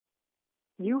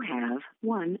You have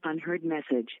one unheard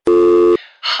message.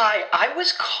 Hi, I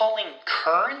was calling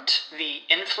Current, the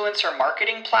influencer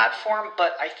marketing platform,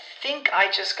 but I think I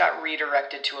just got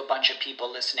redirected to a bunch of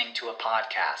people listening to a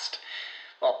podcast.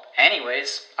 Well,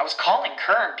 anyways, I was calling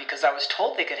Current because I was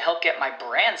told they could help get my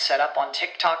brand set up on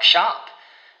TikTok Shop,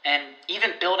 and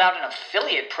even build out an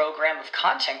affiliate program of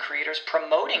content creators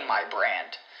promoting my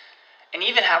brand, and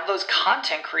even have those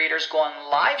content creators go on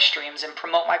live streams and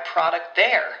promote my product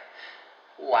there.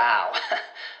 Wow,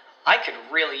 I could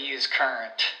really use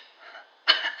Current.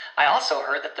 I also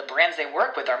heard that the brands they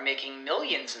work with are making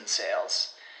millions in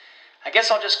sales. I guess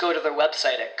I'll just go to their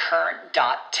website at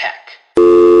current.tech.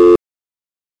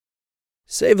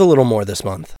 Save a little more this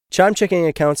month. Chime checking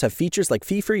accounts have features like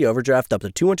fee-free overdraft up to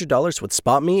 $200 with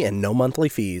SpotMe and no monthly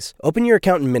fees. Open your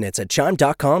account in minutes at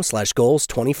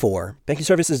chime.com/goals24. Banking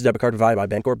services debit card provided by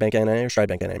Bancorp, Bank NA, or Stride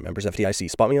Bank NA. Members FDIC.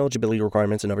 SpotMe eligibility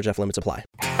requirements and overdraft limits apply.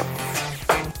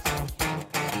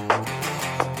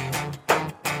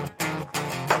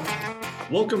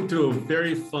 Welcome to a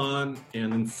very fun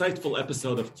and insightful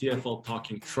episode of TFL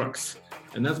Talking Trucks.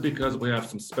 And that's because we have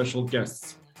some special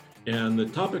guests. And the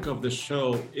topic of the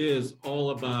show is all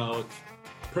about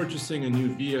purchasing a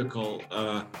new vehicle,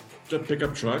 just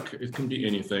pickup truck. It can be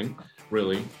anything,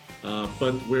 really.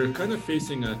 But we're kind of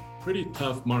facing a pretty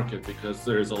tough market because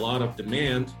there's a lot of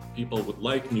demand. People would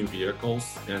like new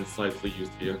vehicles and slightly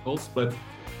used vehicles, but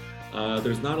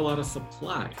there's not a lot of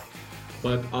supply.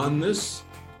 But on this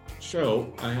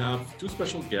show, I have two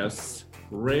special guests,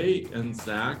 Ray and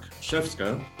Zach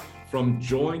Shefska from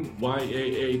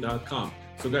joinyaa.com.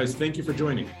 So guys, thank you for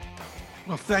joining.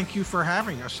 Well, thank you for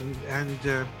having us and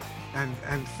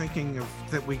thinking of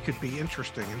that we could be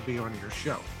interesting and be on your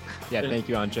show. Yeah, thank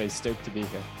you, Andre. Stoked to be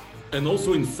here. And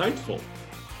also insightful.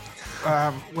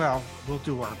 Well, we'll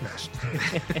do our best.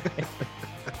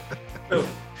 So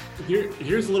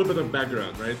here's a little bit of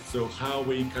background, right? So how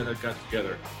we kind of got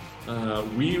together.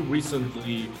 We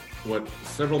recently,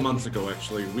 several months ago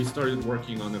actually, we started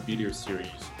working on a video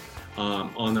series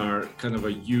on our kind of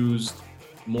a used,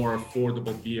 more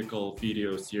affordable vehicle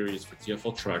video series for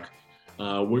TFL Truck.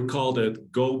 We called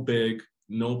it Go Big,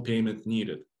 No Payment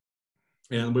Needed.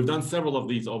 And we've done several of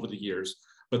these over the years,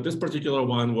 but this particular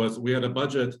one was, we had a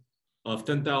budget of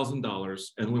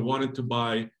 $10,000 and we wanted to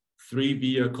buy 3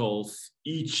 vehicles,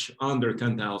 each under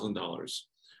 $10,000.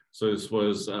 So this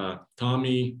was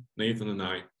Tommy, Nathan, and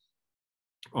I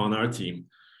on our team.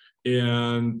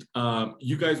 And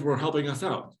you guys were helping us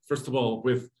out, first of all,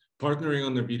 with partnering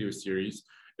on the video series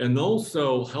and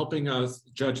also helping us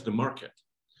judge the market.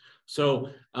 So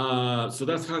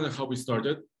that's kind of how we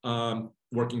started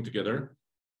working together.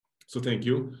 So thank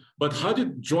you. But how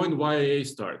did Join YAA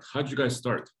start? How did you guys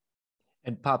start?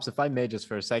 And Pops, if I may just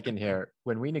for a second here,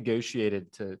 when we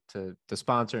negotiated to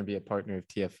sponsor and be a partner of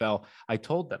TFL, I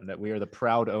told them that we are the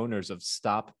proud owners of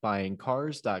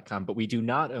StopBuyingCars.com, but we do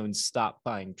not own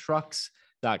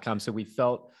StopBuyingTrucks.com. So we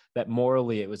felt that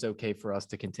morally it was okay for us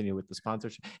to continue with the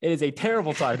sponsorship. It is a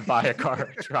terrible time to buy a car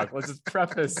or truck. Let's just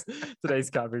preface today's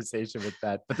conversation with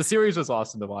that. But the series was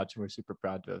awesome to watch and we're super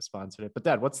proud to have sponsored it. But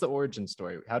Dad, what's the origin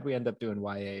story? How'd we end up doing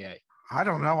YAA? I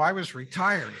don't know. I was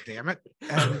retired, damn it.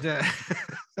 And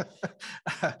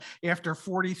after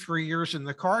 43 years in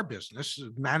the car business,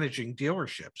 managing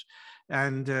dealerships,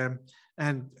 and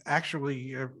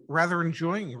actually rather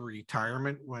enjoying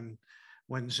retirement when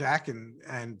Zach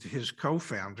and his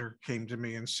co-founder came to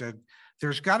me and said,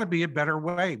 there's got to be a better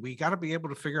way. We got to be able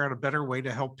to figure out a better way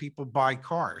to help people buy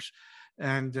cars.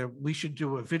 And we should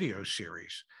do a video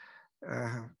series.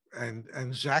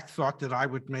 And Zach thought that I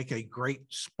would make a great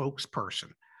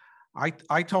spokesperson.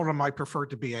 I told him I preferred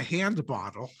to be a hand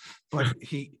model, but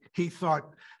he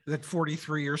thought that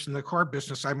 43 years in the car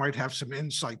business, I might have some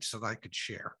insights that I could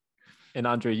share. And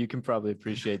Andre, you can probably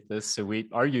appreciate this. So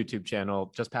our YouTube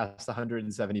channel just passed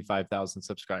 175,000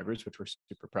 subscribers, which we're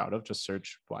super proud of. Just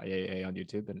search YAA on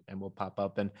YouTube and we'll pop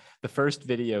up. And the first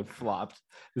video flopped.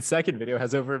 The second video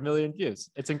has over 1 million views.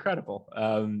 It's incredible.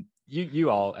 You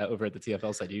all over at the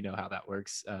TFL side, you know how that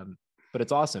works. But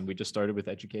it's awesome. We just started with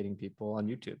educating people on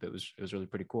YouTube. It was really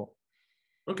pretty cool.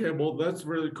 Okay, well, that's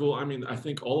really cool. I mean, I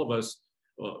think all of us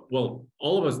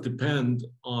depend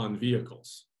on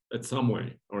vehicles at some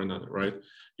way or another, right?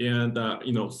 And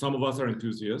some of us are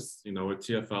enthusiasts. At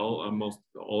TFL,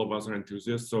 all of us are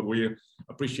enthusiasts. So we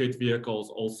appreciate vehicles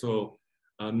also,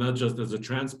 not just as a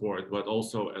transport, but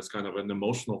also as kind of an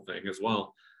emotional thing as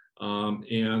well.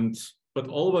 But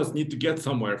all of us need to get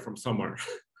somewhere from somewhere.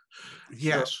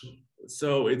 Yes.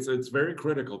 So it's very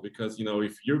critical because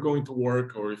if you're going to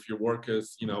work, or if your work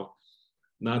is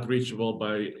not reachable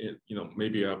by,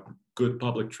 maybe a good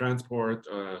public transport,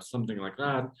 something like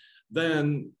that,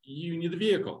 then you need a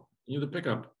vehicle, you need a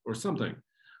pickup or something.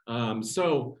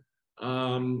 So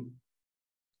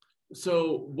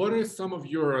what is some of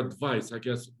your advice? I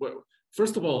guess,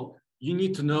 first of all, you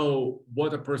need to know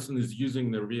what a person is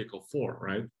using their vehicle for,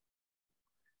 right?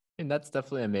 And that's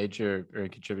definitely a major or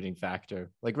contributing factor.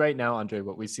 Like right now, Andre,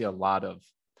 what we see a lot of,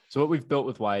 so what we've built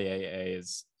with YAA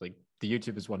is like the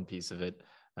YouTube is one piece of it,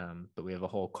 but we have a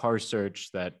whole car search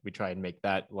that we try and make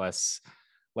that less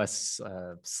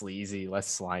sleazy, less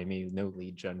slimy, no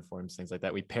lead gen forms, things like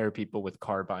that. We pair people with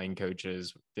car buying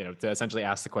coaches, to essentially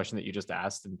ask the question that you just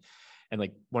asked. And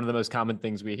like one of the most common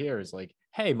things we hear is like,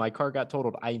 hey, my car got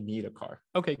totaled. I need a car.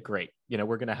 Okay, great.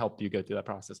 We're going to help you go through that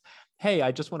process. Hey,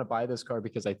 I just want to buy this car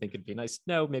because I think it'd be nice.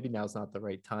 No, maybe now's not the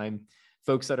right time.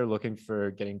 Folks that are looking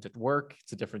for getting to work,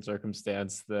 it's a different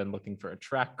circumstance than looking for a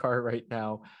track car right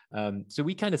now. So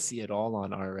we kind of see it all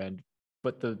on our end.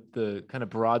 But the kind of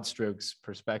broad strokes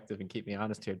perspective, and keep me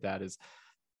honest here, Dad, is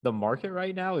the market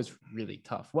right now is really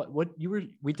tough.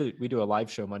 We do a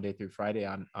live show Monday through Friday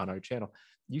on our channel.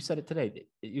 You said it today.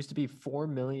 It used to be 4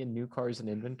 million new cars in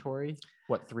inventory.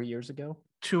 3 years ago?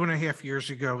 2.5 years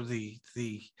ago,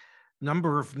 the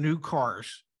number of new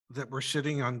cars that were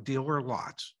sitting on dealer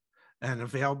lots and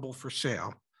available for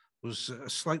sale was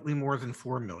slightly more than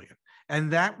 4 million.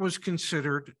 And that was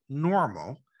considered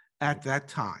normal at that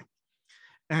time.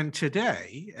 And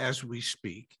today, as we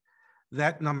speak,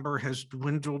 that number has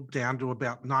dwindled down to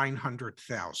about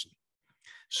 900,000.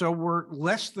 So we're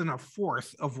less than a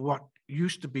fourth of what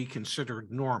used to be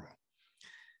considered normal.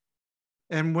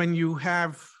 And when you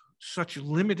have such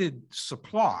limited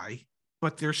supply,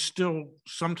 but there's still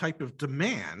some type of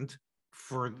demand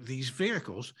for these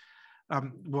vehicles,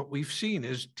 what we've seen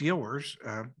is dealers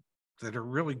that are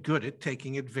really good at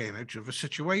taking advantage of a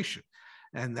situation.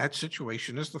 And that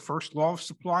situation is the first law of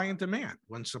supply and demand.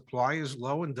 When supply is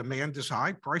low and demand is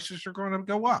high, prices are going to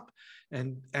go up.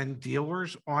 And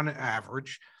dealers, on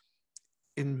average,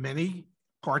 in many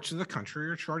parts of the country,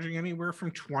 are charging anywhere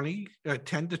from 10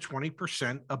 to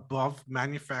 20% above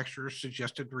manufacturer's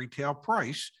suggested retail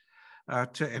price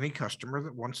to any customer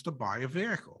that wants to buy a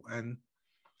vehicle. And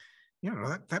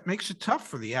that makes it tough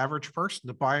for the average person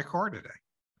to buy a car today.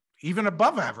 Even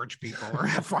above average people are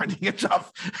finding it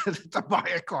tough to buy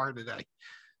a car today.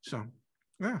 So,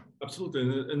 yeah. Absolutely.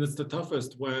 And it's the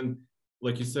toughest when,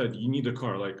 like you said, you need a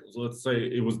car. Like, let's say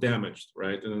it was damaged,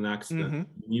 right, in an accident.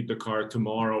 Mm-hmm. You need the car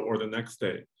tomorrow or the next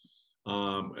day.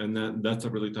 And that's a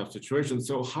really tough situation.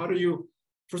 So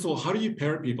first of all, how do you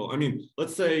pair people? I mean,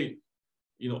 let's say,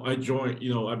 I join,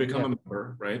 I become a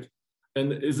member, right?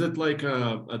 And is it like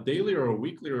a daily or a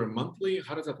weekly or a monthly?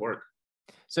 How does that work?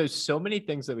 So many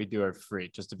things that we do are free,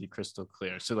 just to be crystal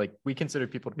clear. So like we consider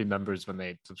people to be members when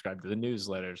they subscribe to the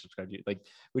newsletter,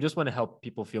 we just want to help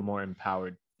people feel more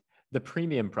empowered. The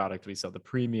premium product we sell, the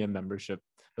premium membership,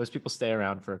 those people stay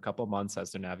around for a couple months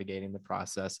as they're navigating the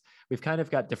process. We've kind of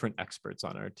got different experts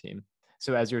on our team.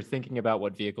 So as you're thinking about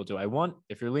what vehicle do I want,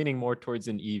 if you're leaning more towards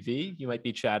an EV, you might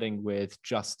be chatting with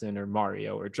Justin or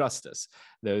Mario or Justice.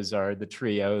 Those are the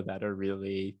trio that are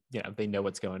really, they know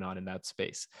what's going on in that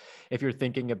space. If you're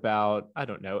thinking about, I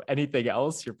don't know, anything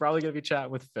else, you're probably going to be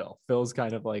chatting with Phil. Phil's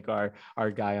kind of like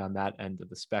our guy on that end of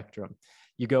the spectrum.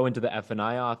 You go into the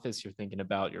F&I office, you're thinking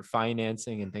about your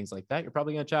financing and things like that. You're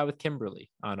probably going to chat with Kimberly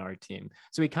on our team.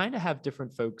 So we kind of have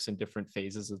different folks in different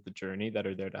phases of the journey that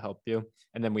are there to help you.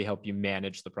 And then we help you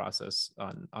manage the process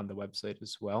on the website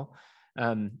as well.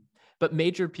 But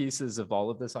major pieces of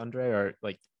all of this, Andre, are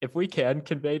like, if we can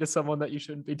convey to someone that you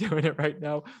shouldn't be doing it right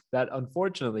now, that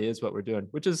unfortunately is what we're doing,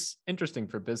 which is interesting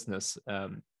for business.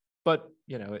 But,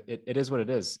 it is what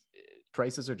it is.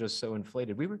 Prices are just so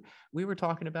inflated. We were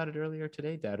talking about it earlier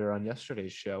today, Dad, or on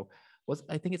yesterday's show.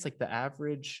 I think it's like the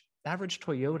average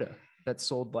Toyota that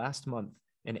sold last month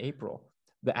in April.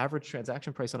 The average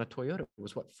transaction price on a Toyota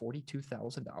was what,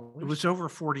 $42,000? It was over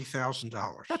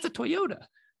 $40,000. That's a Toyota.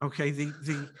 Okay,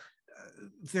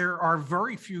 there are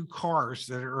very few cars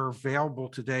that are available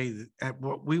today at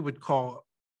what we would call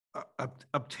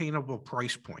obtainable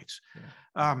price points.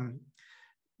 Yeah.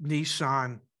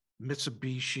 Nissan,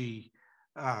 Mitsubishi,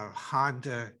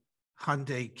 Honda,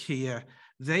 Hyundai, Kia,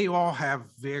 they all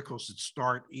have vehicles that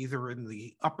start either in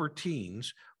the upper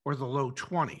teens or the low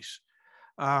 20s.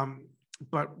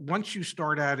 But once you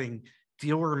start adding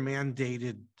dealer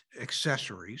mandated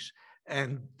accessories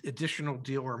and additional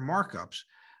dealer markups,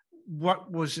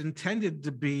 what was intended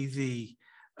to be the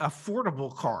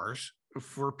affordable cars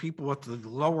for people at the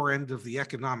lower end of the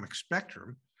economic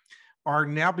spectrum are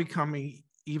now becoming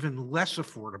even less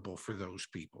affordable for those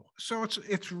people. So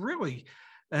it's really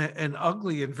an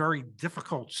ugly and very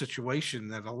difficult situation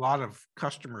that a lot of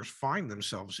customers find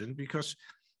themselves in, because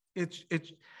it's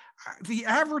the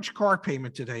average car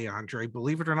payment today, Andre,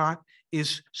 believe it or not,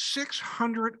 is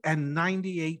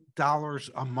 $698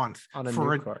 a month On a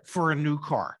for new car. for a new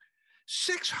car.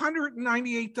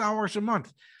 $698 a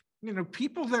month. You know,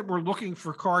 people that were looking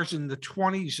for cars in the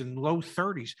 20s and low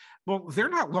 30s, well, they're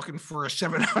not looking for a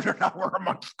 $700 a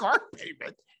month car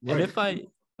payment. And Right. if I,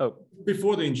 oh,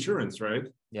 Before the insurance, right?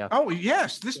 yeah. Oh,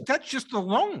 yes, that's just the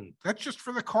loan. That's just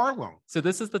for the car loan. So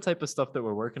this is the type of stuff that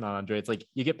we're working on, Andre. It's like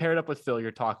you get paired up with Phil,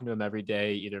 you're talking to him every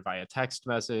day, either via text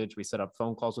message. We set up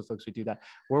phone calls with folks. We do that.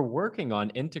 We're working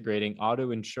on integrating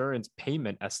auto insurance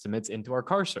payment estimates into our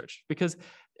car search, because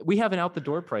we have an out the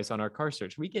door price on our car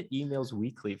search. We get emails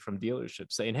weekly from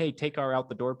dealerships saying, hey, take our out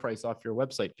the door price off your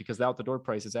website because the out the door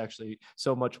price is actually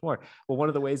so much more. Well, one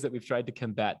of the ways that we've tried to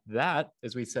combat that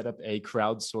is we set up a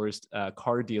crowdsourced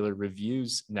car dealer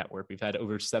reviews network. We've had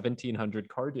over 1,700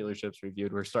 car dealerships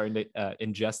reviewed. We're starting to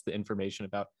ingest the information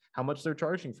about how much they're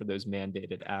charging for those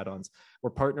mandated add-ons. We're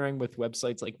partnering with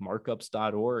websites like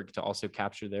markups.org to also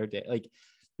capture their data. Like,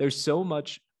 there's so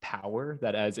much power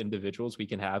that as individuals we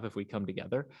can have if we come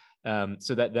together,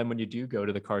 so that then when you do go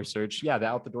to the car search, yeah, the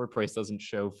out the door price doesn't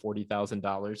show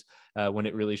 $40,000 when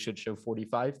it really should show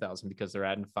 45,000 because they're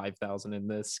adding 5,000 in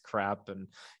this crap. And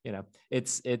you know,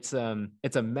 it's a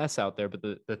mess out there. But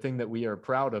the thing that we are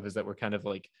proud of is that we're kind of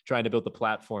like trying to build the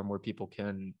platform where people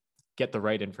can get the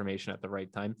right information at the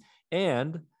right time.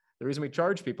 And the reason we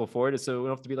charge people for it is so we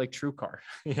don't have to be like TrueCar.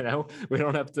 You know, we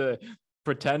don't have to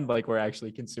pretend like we're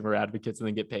actually consumer advocates and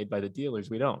then get paid by the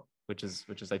dealers. We don't, which is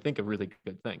I think a really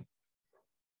good thing.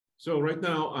 So right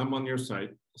now I'm on your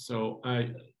site. So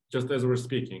I, just as we're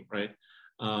speaking, right?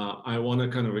 I want to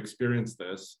kind of experience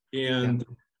this, and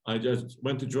I just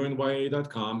went to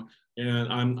joinyaa.com,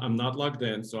 and I'm not logged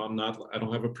in, so I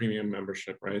don't have a premium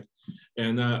membership, right?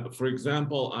 And for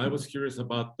example, I was curious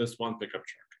about this one pickup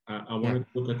truck. I wanted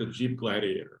to look at the Jeep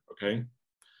Gladiator, okay?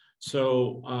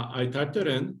 So I typed it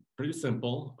in, pretty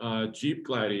simple, Jeep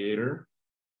Gladiator,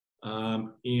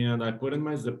 and I put in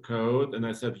my zip code and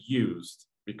I said used,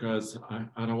 because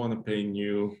I don't want to pay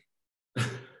new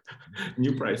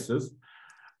prices.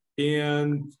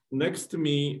 And next to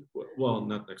me, well,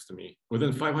 not next to me,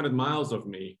 within 500 miles of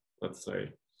me, let's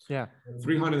say,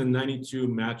 392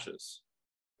 matches.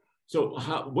 So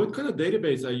what kind of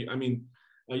database are you? I mean,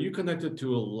 are you connected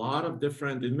to a lot of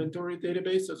different inventory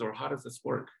databases, or how does this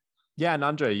work? Yeah, and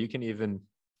Andre, you can even,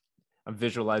 I'm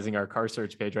visualizing our car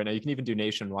search page right now. You can even do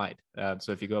nationwide.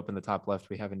 So if you go up in the top left,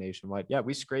 we have a nationwide. Yeah,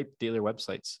 we scrape dealer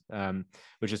websites,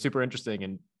 which is super interesting.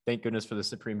 And thank goodness for the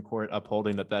Supreme Court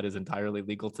upholding that is entirely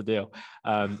legal to do.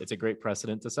 It's a great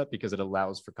precedent to set because it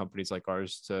allows for companies like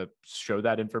ours to show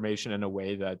that information in a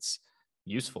way that's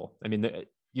useful. I mean,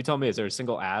 you tell me, is there a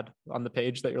single ad on the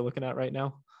page that you're looking at right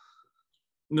now?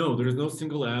 No, there's no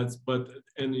single ads,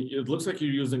 and it looks like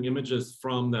you're using images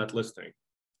from that listing.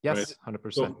 Yes, right?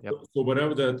 100%. So, so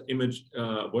whatever that image,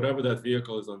 whatever that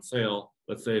vehicle is on sale,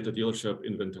 let's say at the dealership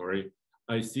inventory,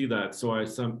 I see that. So I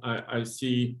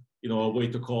see, you know, a way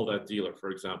to call that dealer,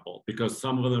 for example, because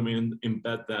some of them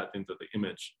embed that into the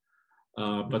image.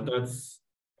 But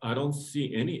I don't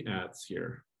see any ads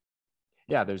here.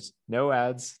 Yeah, there's no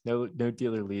ads, no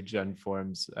dealer lead gen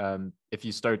forms. If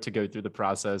you start to go through the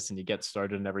process and you get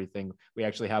started and everything, we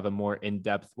actually have a more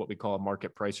in-depth, what we call a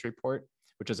market price report,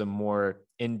 which is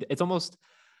it's almost,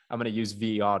 I'm going to use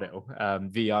vAuto.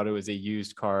 vAuto is a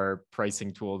used car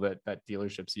pricing tool that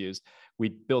dealerships use. We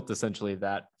built essentially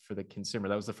that for the consumer.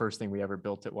 That was the first thing we ever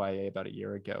built at YA about a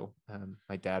year ago.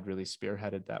 My dad really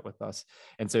spearheaded that with us.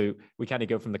 And so we kind of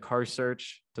go from the car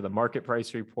search to the market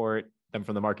price report. Then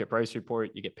from the market price report,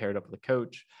 you get paired up with a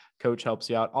coach. Coach helps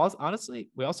you out. Honestly,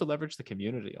 we also leverage the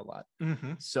community a lot.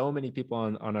 So many people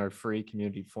on our free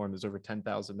community forum. There's over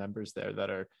 10,000 members there that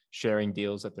are sharing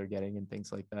deals that they're getting and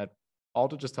things like that. All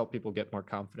to just help people get more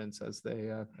confidence as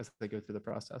they go through the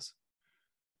process.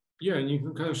 Yeah, and you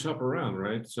can kind of shop around,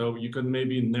 right? So you can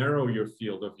maybe narrow your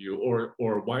field of view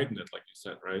or widen it, like you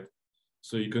said, right?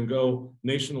 So you can go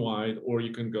nationwide, or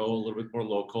you can go a little bit more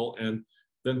local, and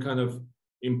then kind of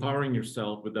empowering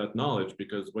yourself with that knowledge,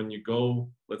 because when you go,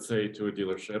 let's say, to a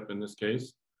dealership, in this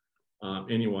case,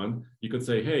 anyone, you could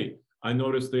say, hey, I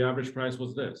noticed the average price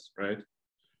was this, right?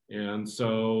 And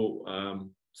so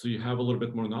so you have a little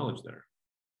bit more knowledge there.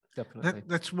 Definitely.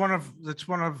 That's one of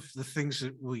the things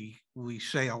that we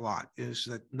say a lot, is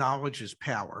that knowledge is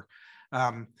power.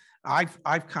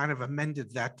 I've kind of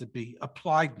amended that to be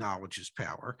applied knowledge is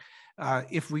power.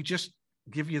 If we just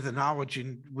give you the knowledge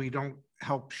and we don't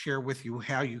help share with you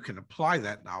how you can apply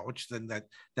that knowledge, then that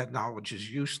knowledge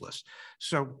is useless.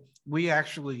 So we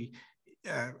actually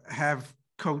have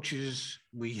coaches,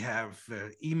 we have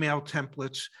email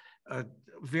templates,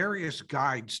 various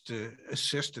guides to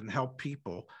assist and help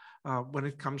people when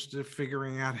it comes to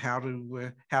figuring out how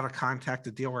to contact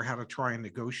the dealer, how to try and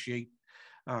negotiate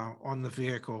on the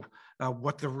vehicle,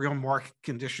 what the real market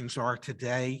conditions are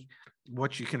today,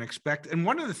 what you can expect. And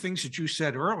one of the things that you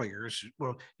said earlier is,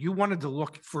 well, you wanted to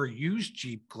look for used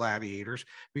Jeep Gladiators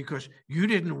because you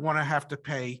didn't want to have to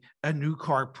pay a new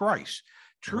car price.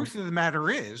 Truth of the matter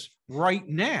is, right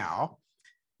now,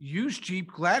 used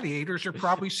Jeep Gladiators are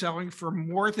probably selling for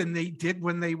more than they did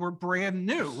when they were brand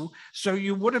new. So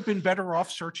you would have been better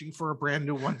off searching for a brand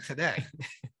new one today.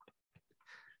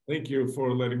 Thank you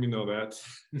for letting me know that.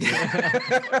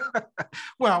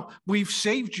 Well, we've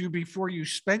saved you before you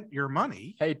spent your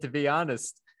money. Hey, to be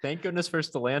honest, thank goodness for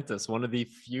Stellantis, one of the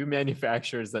few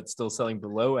manufacturers that's still selling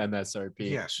below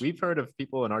MSRP. Yes. We've heard of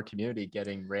people in our community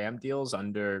getting Ram deals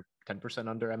under 10%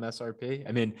 under MSRP.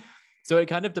 I mean, so it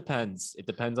kind of depends. It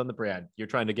depends on the brand. You're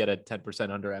trying to get a 10%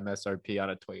 under MSRP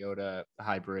on a Toyota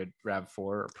hybrid RAV4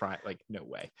 or Prime, like no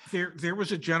way. There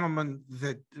was a gentleman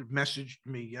that messaged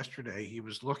me yesterday. He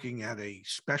was looking at a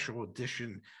special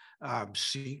edition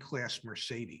C-Class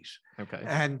Mercedes. Okay.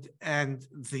 And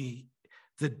the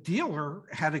dealer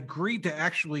had agreed to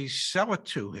actually sell it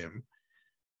to him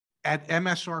at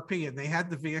MSRP, and they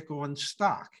had the vehicle in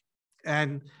stock.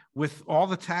 And with all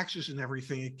the taxes and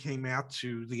everything, it came out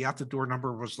to the out the door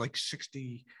number was like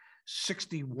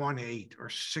 61,800 or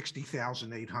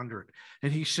 60,800.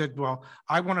 And he said, well,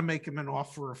 I want to make him an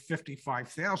offer of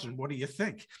 55,000. What do you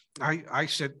think? I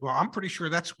said, well, I'm pretty sure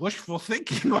that's wishful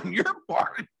thinking on your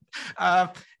part.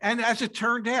 And as it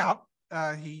turned out,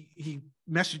 he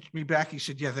messaged me back. He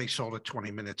said, yeah, they sold it 20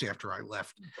 minutes after I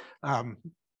left.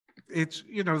 It's,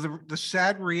 you know, the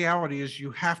sad reality is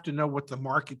you have to know what the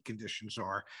market conditions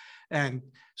are, and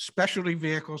specialty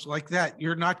vehicles like that,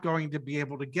 you're not going to be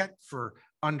able to get for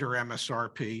under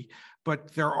MSRP,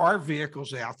 but there are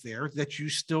vehicles out there that you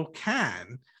still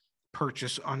can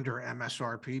purchase under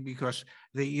MSRP because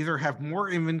they either have more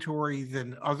inventory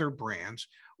than other brands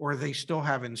or they still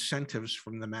have incentives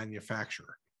from the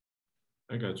manufacturer.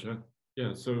 I gotcha.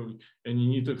 Yeah. So, and you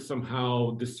need to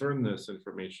somehow discern this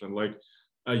information, like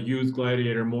a used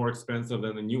Gladiator more expensive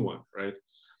than a new one, right?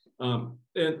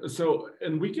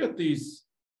 And we get these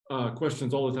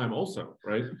questions all the time also,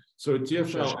 right? So at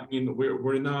TFL, I mean,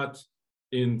 we're not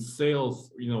in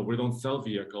sales, you know, we don't sell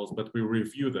vehicles, but we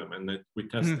review them and we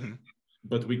test them.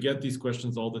 But we get these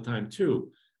questions all the time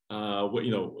too. What,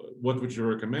 you know, what would you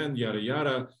recommend? Yada,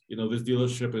 yada. You know, this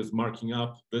dealership is marking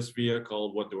up this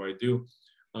vehicle. What do I do?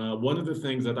 One of the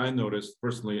things that I noticed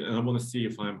personally, and I want to see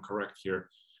if I'm correct here,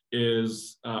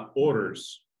 is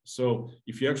orders. So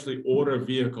if you actually order a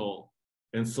vehicle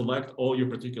and select all your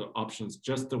particular options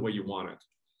just the way you want it,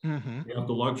 you have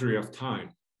the luxury of time.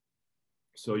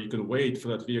 So you can wait for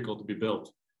that vehicle to be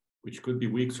built, which could be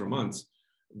weeks or months.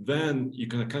 Then you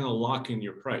can kind of lock in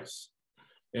your price.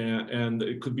 And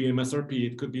it could be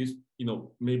MSRP, it could be, you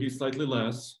know, maybe slightly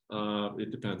less.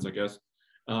 It depends, I guess.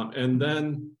 And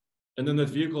then that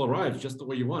vehicle arrives just the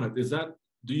way you want it.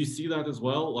 Do you see that as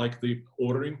well, like the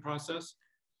ordering process?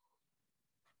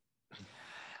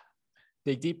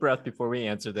 Take deep breath before we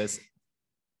answer this.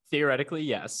 Theoretically,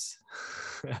 yes.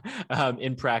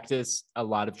 In practice, a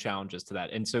lot of challenges to that.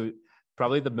 And so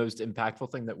probably the most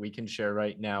impactful thing that we can share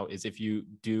right now is if you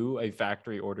do a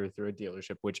factory order through a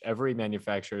dealership, which every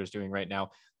manufacturer is doing right now,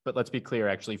 but let's be clear,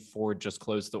 actually, Ford just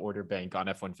closed the order bank on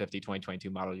F-150 2022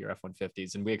 model year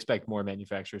F-150s, and we expect more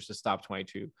manufacturers to stop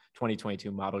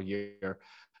 2022 model year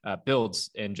builds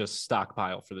and just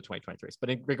stockpile for the 2023s.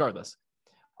 But regardless,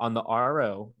 on the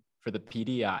RO for the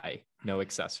PDI, no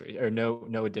accessory or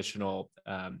no additional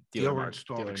dealer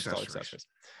installed accessories.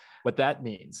 What that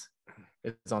means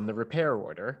is on the repair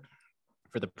order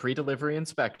for the pre-delivery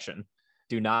inspection,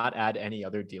 do not add any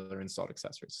other dealer installed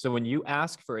accessories. So when you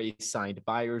ask for a signed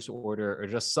buyer's order or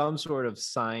just some sort of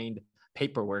signed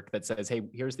paperwork that says, hey,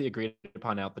 here's the agreed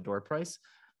upon out the door price,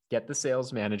 get the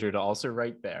sales manager to also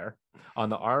write there on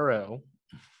the RO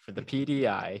for the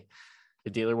PDI, the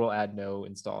dealer will add no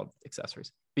installed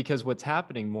accessories. Because what's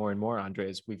happening more and more, Andre,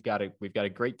 is we've got a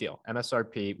great deal.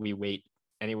 MSRP, we wait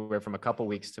anywhere from a couple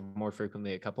weeks to more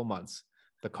frequently a couple months.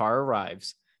 The car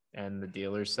arrives and the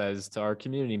dealer says to our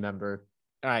community member,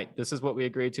 all right, this is what we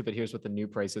agreed to, but here's what the new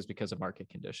price is because of market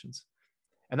conditions.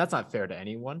 And that's not fair to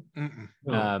anyone.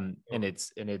 And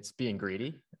it's being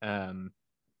greedy.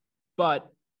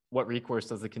 But what recourse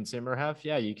does the consumer have?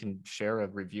 Yeah, you can share a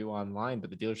review online, but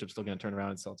the dealership's still going to turn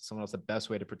around and sell it to someone else. The best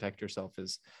way to protect yourself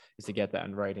is to get that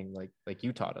in writing, like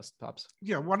you taught us, Pops.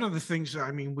 Yeah, one of the things,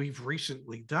 I mean, we've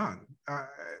recently done,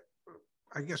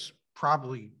 I guess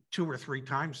probably 2 or 3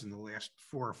 times in the last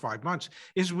 4 or 5 months,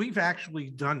 is we've actually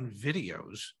done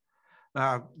videos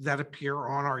that appear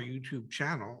on our YouTube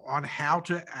channel on how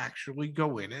to actually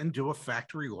go in and do a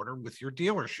factory order with your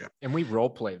dealership. And we role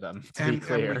play them, to be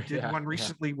clear. And we did one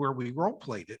recently where we role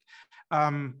played it.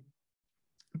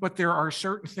 But there are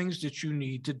certain things that you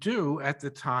need to do at the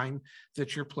time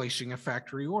that you're placing a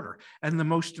factory order. And the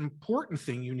most important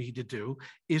thing you need to do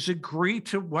is agree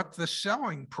to what the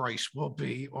selling price will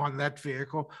be on that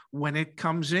vehicle when it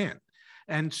comes in.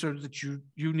 And so that you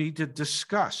need to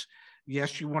discuss,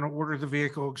 yes, you want to order the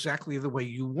vehicle exactly the way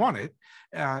you want it.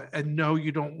 And no,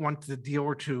 you don't want the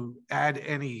dealer to add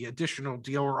any additional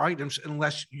dealer items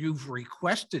unless you've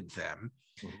requested them.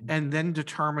 And then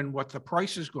determine what the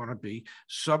price is going to be,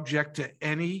 subject to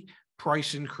any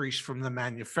price increase from the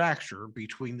manufacturer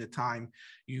between the time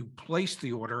you place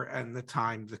the order and the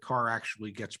time the car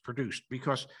actually gets produced.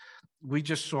 Because we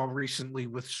just saw recently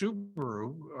with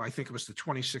Subaru, I think it was the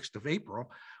 26th of April,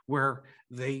 where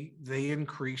they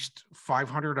increased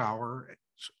 $500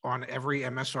 on every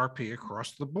MSRP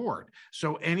across the board.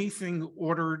 So anything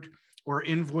ordered or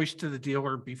invoiced to the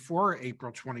dealer before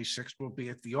April 26th will be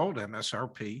at the old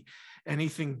MSRP.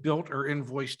 Anything built or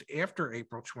invoiced after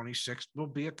April 26th will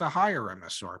be at the higher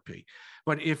MSRP.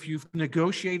 But if you've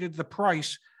negotiated the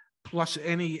price plus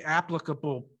any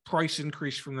applicable price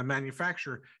increase from the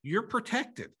manufacturer, you're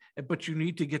protected. But you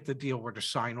need to get the dealer to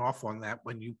sign off on that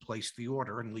when you place the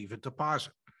order and leave a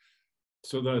deposit.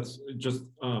 So that's just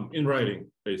in writing,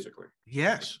 basically.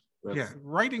 Yes. Yeah.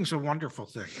 Writing's a wonderful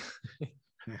thing.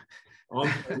 Yeah.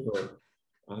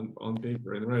 on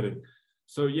paper and writing.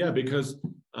 So yeah, because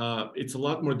it's a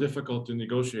lot more difficult to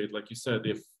negotiate. Like you said,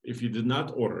 if you did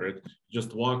not order it,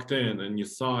 just walked in and you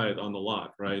saw it on the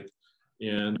lot, right?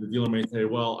 And the dealer may say,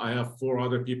 well, I have 4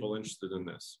 other people interested in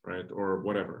this, right? Or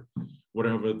wherever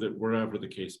the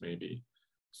case may be.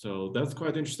 So that's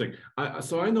quite interesting.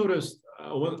 So I noticed I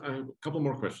have a couple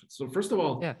more questions. So first of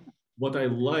all, yeah. What I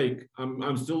like,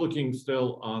 I'm still looking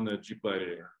on the Jeep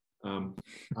Gladiator.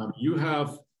 You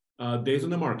have days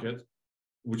on the market,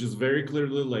 which is very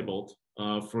clearly labeled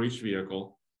for each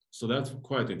vehicle. So that's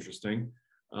quite interesting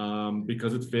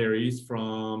because it varies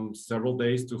from several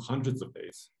days to hundreds of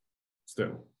days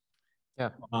still. Yeah.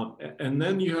 And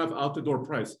then you have out the door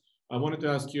price. I wanted to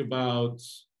ask you about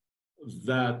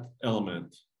that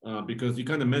element because you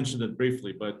kind of mentioned it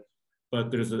briefly, but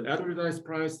there's an advertised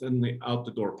price and the out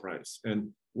the door price. And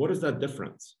what is that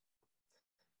difference?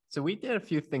 So we did a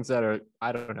few things that are,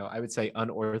 I don't know, I would say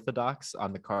unorthodox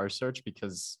on the car search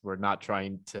because we're not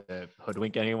trying to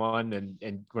hoodwink anyone.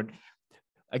 And we're,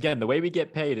 again, the way we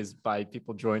get paid is by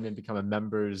people joining and becoming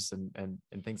members and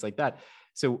things like that.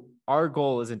 So our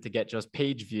goal isn't to get just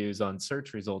page views on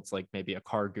search results like maybe a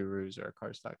CarGurus or a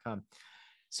Cars.com.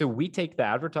 So we take the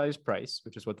advertised price,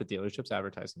 which is what the dealership's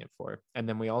advertising it for. And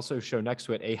then we also show next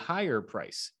to it a higher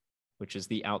price, which is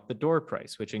the out the door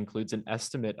price, which includes an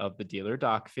estimate of the dealer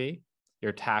doc fee,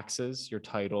 your taxes, your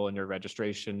title, and your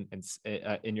registration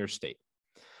in your state,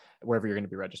 wherever you're going to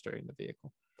be registering the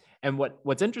vehicle. And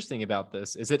what's interesting about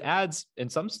this is it adds, in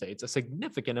some states, a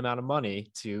significant amount of money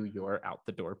to your out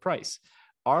the door price.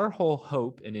 Our whole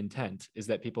hope and intent is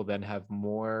that people then have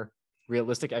more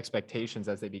realistic expectations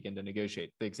as they begin to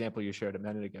negotiate. The example you shared a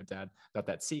minute ago, Dad, about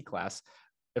that C-Class,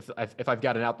 if I've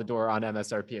got an out the door on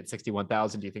MSRP at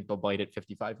 61,000, do you think they'll bite at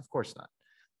 55? Of course not,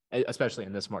 especially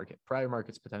in this market, prior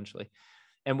markets potentially.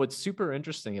 And what's super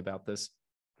interesting about this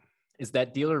is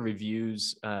that dealer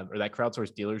reviews or that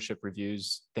crowdsourced dealership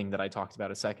reviews thing that I talked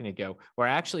about a second ago. We're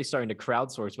actually starting to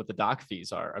crowdsource what the doc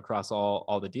fees are across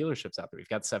all the dealerships out there. We've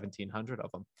got 1,700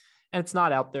 of them. And it's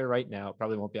not out there right now. It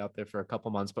probably won't be out there for a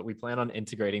couple months, but we plan on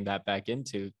integrating that back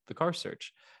into the car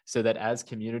search so that as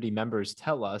community members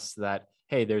tell us that,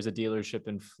 hey, there's a dealership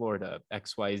in Florida,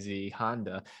 XYZ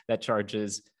Honda, that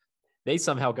charges, they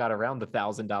somehow got around the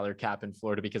 $1,000 cap in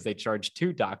Florida because they charge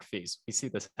 2 doc fees. We see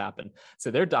this happen.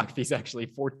 So their doc fee is actually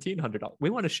 $1,400. We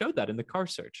want to show that in the car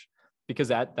search because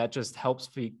that just helps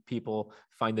people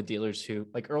find the dealers who,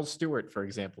 like Earl Stewart, for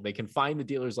example, they can find the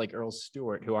dealers like Earl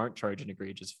Stewart who aren't charging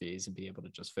egregious fees and be able to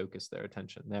just focus their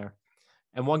attention there.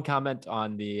 And one comment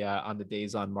on the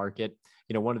days on market,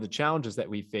 one of the challenges that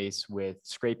we face with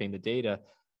scraping the data,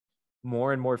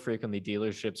 more and more frequently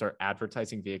dealerships are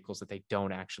advertising vehicles that they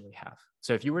don't actually have.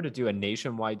 So if you were to do a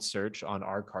nationwide search on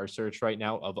our car search right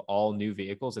now of all new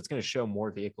vehicles, it's going to show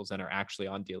more vehicles than are actually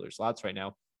on dealers' lots right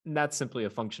now. And that's simply a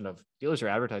function of dealers are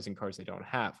advertising cars they don't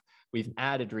have. We've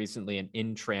added recently an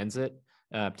in-transit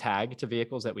tag to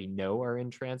vehicles that we know are in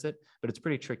transit, but it's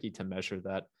pretty tricky to measure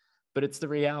that. But it's the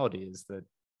reality is that,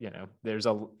 there's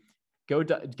go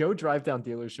drive down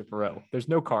Dealership Row. There's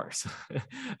no cars,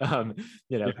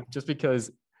 just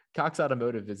because Cox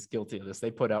Automotive is guilty of this.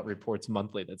 They put out reports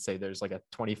monthly that say there's like a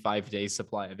 25-day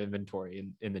supply of inventory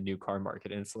in the new car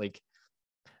market. And it's like,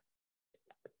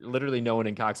 literally no one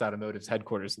in Cox Automotive's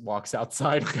headquarters walks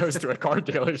outside and goes to a car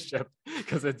dealership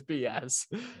because it's BS.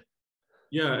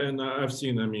 Yeah, and I've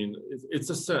seen. I mean,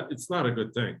 it's not a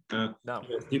good thing. No,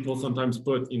 people sometimes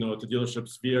put the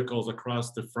dealership's vehicles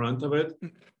across the front of it,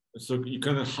 so you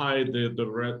kind of hide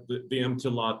the empty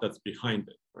lot that's behind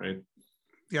it, right?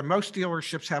 Yeah, most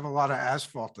dealerships have a lot of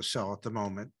asphalt to sell at the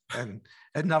moment, and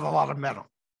not a lot of metal.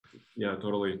 Yeah,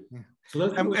 totally. Yeah. So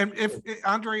that's and if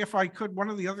Andre, if I could, one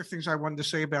of the other things I wanted to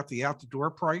say about the out the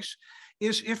door price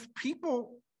is if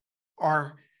people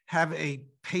have a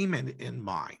payment in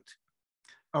mind.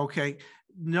 Okay,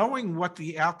 knowing what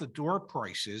the out the door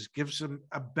price is gives them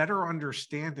a better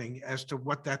understanding as to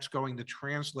what that's going to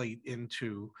translate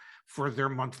into for their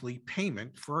monthly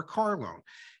payment for a car loan.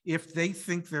 If they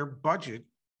think their budget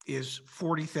is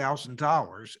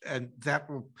 $40,000 and that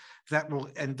will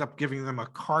end up giving them a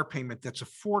car payment that's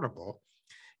affordable.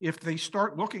 If they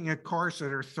start looking at cars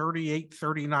that are $38,000,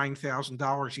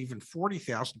 $39,000, even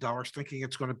 $40,000, thinking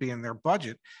it's going to be in their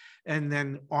budget, and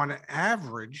then on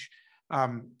average,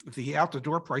 the out the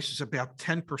door price is about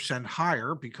 10%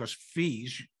 higher because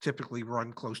fees typically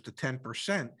run close to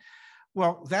 10%.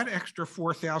 Well, that extra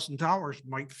 $4,000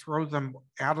 might throw them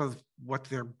out of what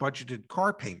their budgeted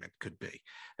car payment could be.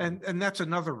 And that's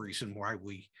another reason why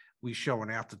we show an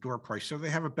out the door price. So they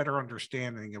have a better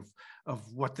understanding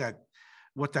of what that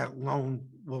loan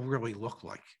will really look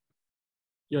like.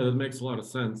 Yeah, that makes a lot of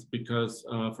sense because,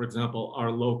 for example,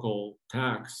 our local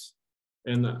tax,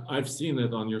 and I've seen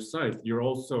it on your site, you're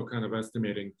also kind of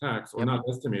estimating tax, or not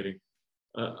estimating,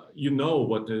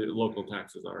 what the local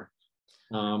taxes are.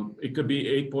 It could be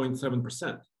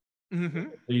 8.7%,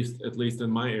 at least in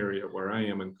my area where I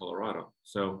am in Colorado.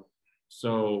 So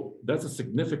that's a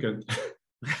significant,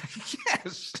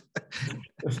 yes,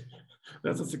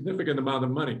 that's a significant amount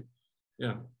of money.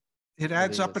 Yeah, it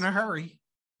adds up in a hurry.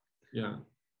 Yeah,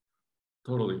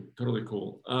 totally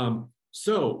cool.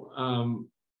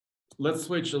 Let's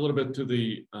switch a little bit to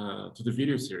the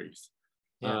video series.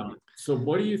 So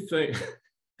what do you think?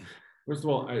 First of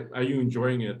all, are you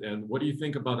enjoying it? And what do you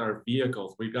think about our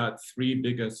vehicles? We got 3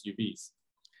 big SUVs.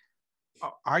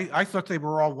 I thought they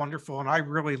were all wonderful, and I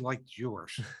really liked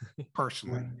yours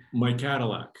personally. My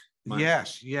Cadillac.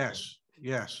 Yes.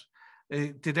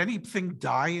 Did anything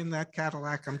die in that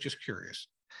Cadillac? I'm just curious.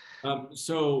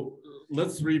 So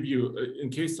let's review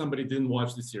in case somebody didn't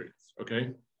watch the series,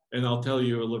 okay? And I'll tell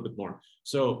you a little bit more.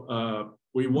 So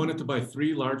we wanted to buy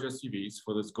 3 large SUVs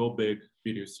for this Go Big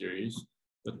video series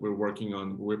that we're working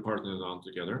on, we're partnered on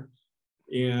together.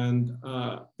 And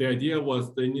the idea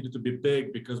was they needed to be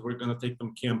big because we're gonna take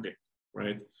them camping,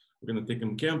 right? We're gonna take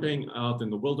them camping out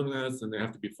in the wilderness and they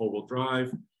have to be 4-wheel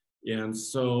drive. And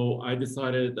so I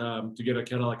decided to get a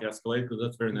Cadillac Escalade because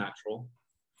that's very natural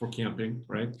for camping,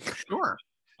 right? Sure.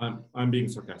 I'm being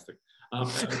sarcastic. I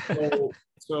was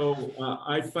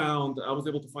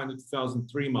able to find a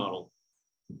 2003 model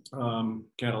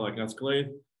Cadillac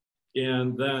Escalade.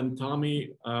 And then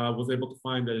Tommy was able to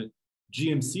find a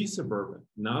GMC Suburban,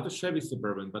 not a Chevy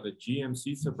Suburban, but a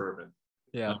GMC Suburban.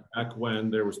 Yeah. Back when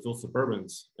there were still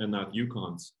Suburbans and not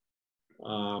Yukons.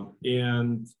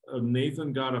 And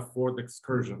Nathan got a Ford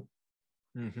Excursion,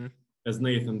 as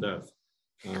Nathan does.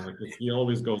 Because he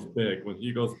always goes big. When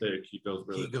he goes big, he goes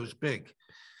really big. He goes big.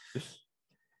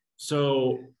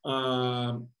 So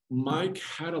my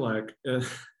Cadillac,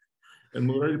 and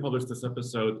we already published this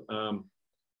episode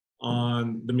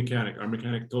on the mechanic. Our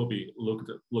mechanic Toby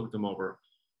looked them over,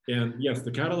 and yes, the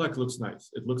Cadillac looks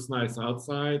nice. It looks nice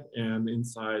outside, and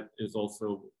inside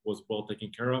was well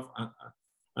taken care of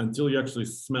until you actually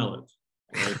smell it.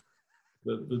 Right?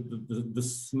 The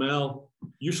smell.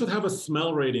 You should have a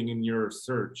smell rating in your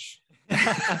search.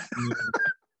 I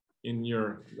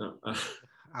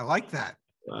like that.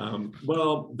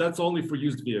 Well, that's only for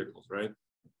used vehicles, right?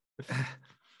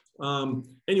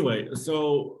 Anyway,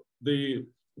 so the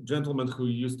gentleman who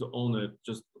used to own it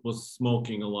just was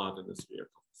smoking a lot in this vehicle.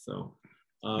 So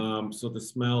the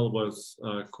smell was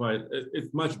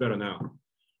it's much better now.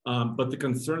 But the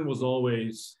concern was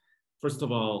always, first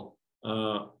of all,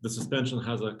 the suspension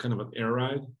has a kind of an air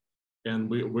ride, and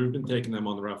we've been taking them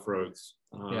on rough roads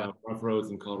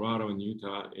in Colorado and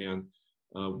Utah. And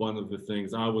one of the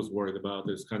things I was worried about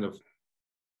is kind of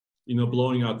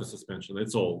blowing out the suspension.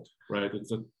 It's old, right?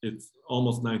 It's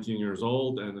almost 19 years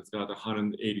old, and it's got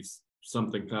 180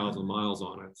 something thousand miles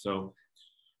on it. So,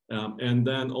 and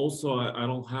then also I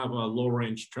don't have a low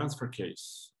range transfer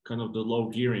case, kind of the low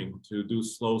gearing to do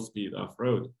slow speed off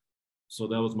road. So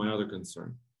that was my other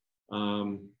concern.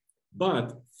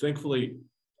 But thankfully,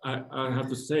 I have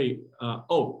to say,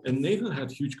 and Nathan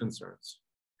had huge concerns.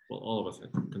 Well, all of us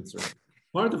had concerns.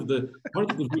 Part of the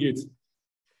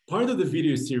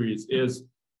video series is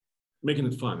making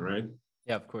it fun, right?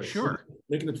 Yeah, of course. Sure.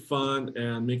 Making it fun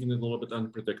and making it a little bit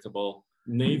unpredictable.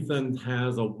 Nathan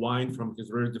has a whine from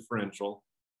his rear differential.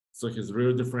 So his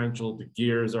rear differential, the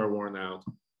gears are worn out.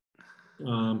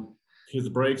 His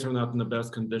brakes are not in the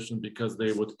best condition because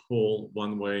they would pull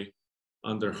one way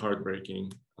under hard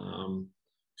braking.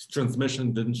 His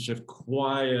transmission didn't shift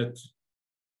quite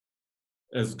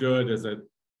as good as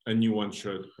a new one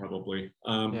should, probably.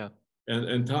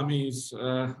 And Tommy's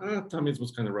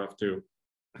was kind of rough too.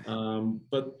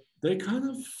 But they kind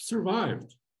of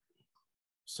survived.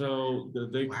 So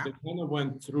they kind of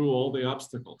went through all the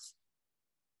obstacles.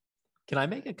 Can I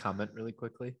make a comment really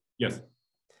quickly? Yes.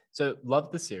 So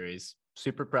love the series.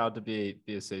 Super proud to be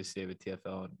associated with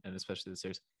TFL and especially the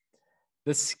series.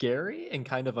 The scary and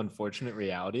kind of unfortunate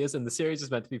reality is, and the series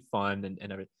is meant to be fun and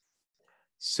everything.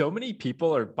 So many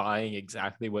people are buying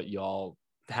exactly what y'all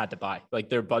had to buy. Like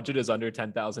their budget is under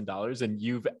 $10,000, and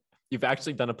you've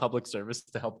actually done a public service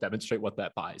to help demonstrate what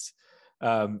that buys,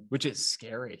 which is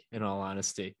scary in all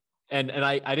honesty. And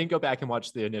I didn't go back and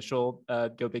watch the initial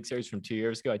Go Big series from 2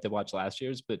 years ago. I did watch last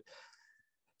year's, but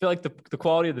I feel like the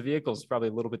quality of the vehicle is probably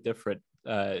a little bit different,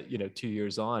 2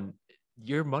 years on.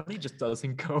 Your money just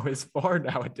doesn't go as far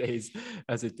nowadays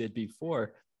as it did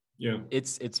before. Yeah.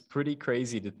 It's pretty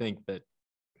crazy to think that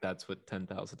that's what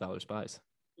 $10,000 buys.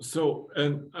 So,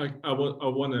 and I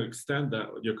want to extend that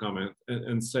your comment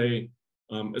and say,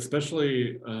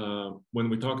 especially when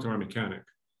we talk to our mechanic,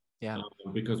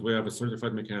 because we have a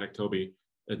certified mechanic, Toby,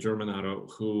 at German Auto,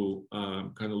 who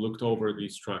kind of looked over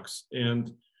these trucks,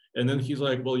 and then he's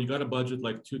like, well, you got to budget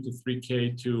like 2 to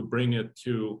 3K to bring it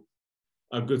to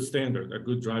a good standard, a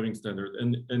good driving standard,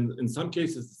 and in some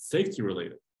cases, it's safety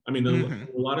related. I mean, in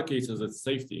a lot of cases, it's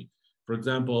safety. For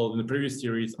example, in the previous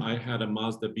series, I had a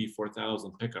Mazda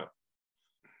B4000 pickup,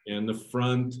 and the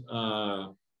front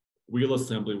wheel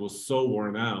assembly was so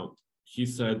worn out. He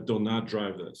said, "Do not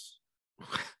drive this."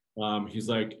 He's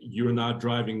like, "You're not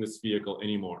driving this vehicle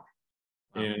anymore."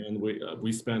 Wow. And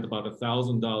we spent about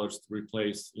 $1,000 to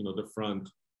replace, the front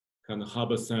kind of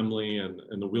hub assembly and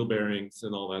the wheel bearings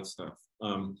and all that stuff.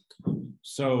 And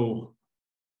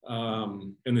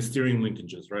the steering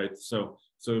linkages, right? So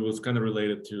it was kind of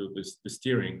related to the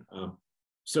steering.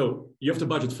 So you have to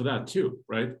budget for that too,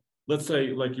 right? Let's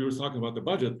say, like you were talking about the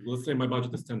budget, let's say my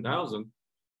budget is 10,000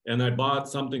 and I bought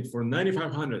something for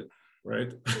 9,500,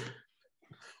 right?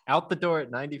 Out the door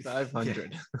at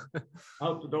 9,500.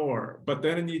 Out the door, but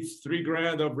then it needs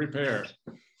 $3,000 of repair,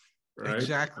 right?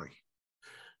 Exactly.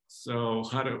 So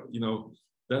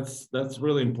that's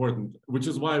really important, which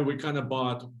is why we kind of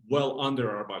bought well under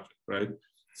our budget, right?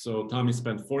 So Tommy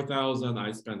spent 4,000,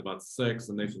 I spent about 6,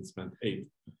 and Nathan spent 8.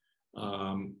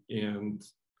 And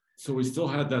so we still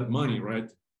had that money, right?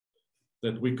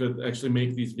 That we could actually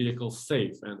make these vehicles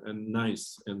safe and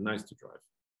nice to drive.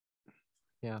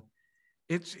 Yeah.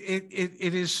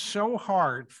 It is so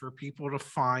hard for people to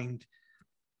find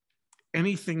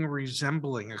anything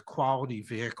resembling a quality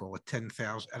vehicle at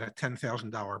a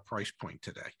 $10,000 price point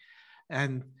today,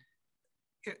 and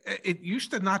it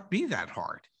used to not be that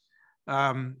hard.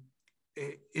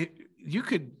 You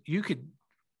could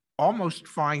almost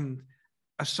find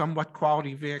a somewhat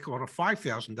quality vehicle at a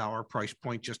 $5,000 price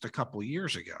point just a couple of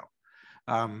years ago,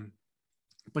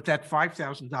 but that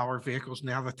 $5,000 vehicle is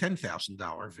now the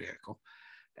 $10,000 vehicle,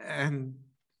 and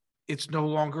it's no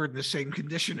longer in the same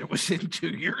condition it was in 2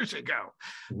 years ago.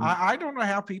 Mm-hmm. I don't know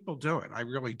how people do it. I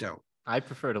really don't. I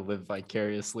prefer to live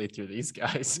vicariously through these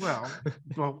guys.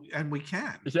 Well, and we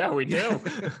can. Yeah, we do.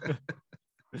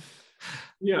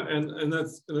 Yeah, and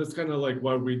that's kind of like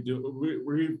what we do.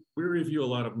 We review a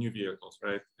lot of new vehicles,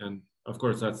 right? And of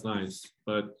course that's nice,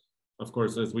 but of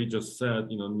course, as we just said,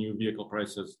 new vehicle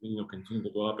prices, continue to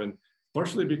go up, and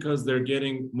partially because they're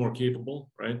getting more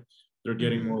capable, right? They're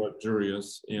getting more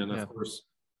luxurious, and of course,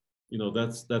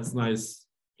 that's nice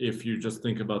if you just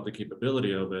think about the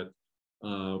capability of it.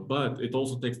 But it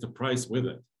also takes the price with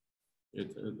it.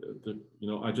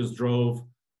 I just drove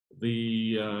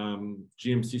the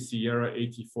GMC Sierra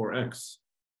AT4X,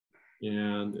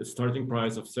 and a starting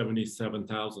price of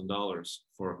 $77,000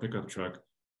 for a pickup truck.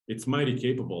 It's mighty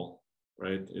capable,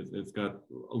 right? It's got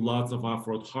lots of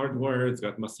off-road hardware. It's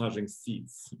got massaging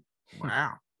seats,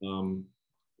 Wow.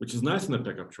 which is nice in a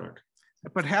pickup truck.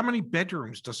 But how many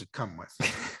bedrooms does it come with?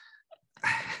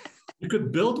 You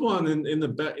could build one in the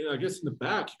back. I guess in the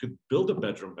back, you could build a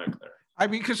bedroom back there. I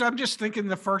mean, because I'm just thinking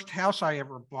the first house I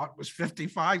ever bought was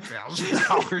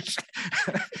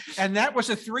 $55,000, and that was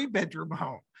a 3-bedroom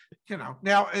home. You know,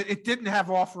 now it didn't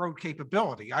have off-road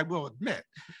capability, I will admit,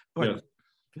 but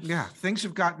yeah, things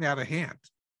have gotten out of hand.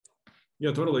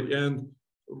 Yeah, totally. And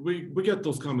we get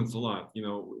those comments a lot. You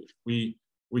know, we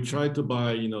try to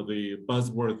buy, you know, the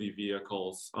buzzworthy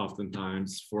vehicles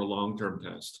oftentimes for a long-term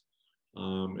test.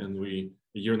 And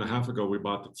a year and a half ago, we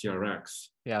bought the TRX.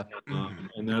 Yeah.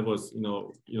 And that was, you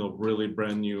know, really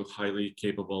brand new, highly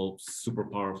capable, super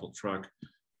powerful truck.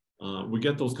 We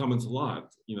get those comments a lot,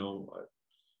 you know,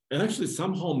 and actually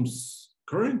some homes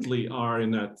currently are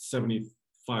in that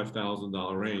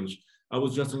 $75,000 range. I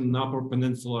was just in the Upper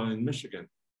Peninsula in Michigan,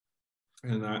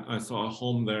 and I saw a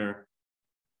home there.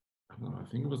 I don't know, I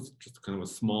think it was just kind of a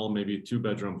small, maybe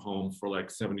 2-bedroom home for like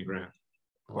 70 grand.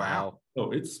 Wow.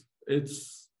 So it's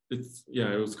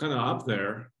yeah, it was kind of up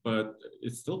there, but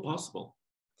it's still possible.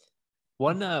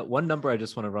 One number I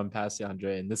just want to run past you,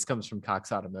 Andre, and this comes from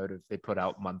Cox Automotive. They put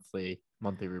out monthly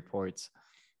reports.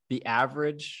 The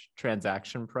average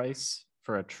transaction price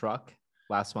for a truck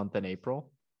last month in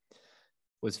April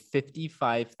was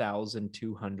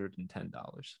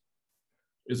 $55,210.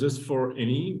 Is this for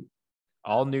any?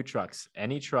 All new trucks,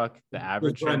 any truck, the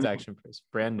average transaction price,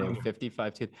 brand new,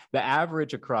 55 to the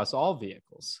average across all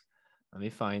vehicles. Let me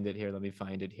find it here.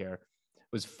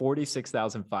 Was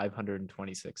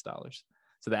 $46,526.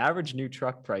 So the average new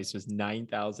truck price was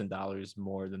 $9,000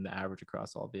 more than the average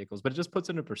across all vehicles. But it just puts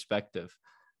into perspective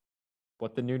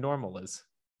what the new normal is.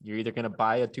 You're either going to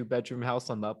buy a 2-bedroom house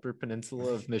on the Upper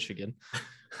Peninsula of Michigan,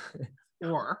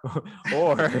 Or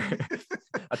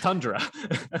a Tundra,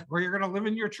 or you're going to live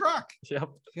in your truck. Yep.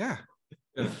 Yeah.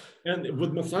 And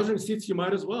with massaging seats, you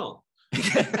might as well.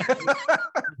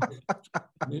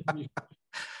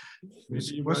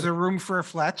 Was there room for a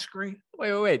flat screen?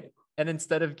 Wait. And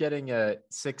instead of getting a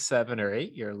 6, 7, or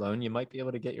 8-year loan, you might be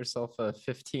able to get yourself a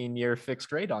 15-year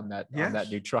fixed rate on that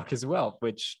new truck as well,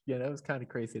 which, you know, is kind of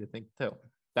crazy to think too.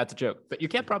 That's a joke, but you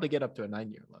can't probably get up to a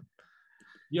 9-year loan.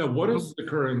 Yeah, what is the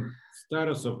current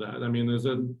status of that? I mean, is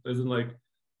it like,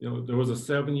 you know, there was a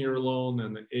 7-year loan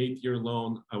and an 8-year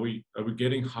loan? Are we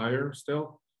getting higher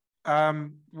still?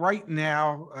 Right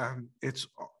now, it's,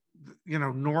 you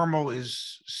know, normal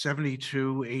is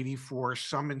 72, 84.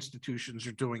 Some institutions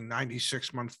are doing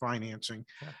 96-month financing.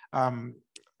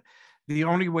 The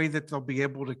only way that they'll be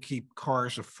able to keep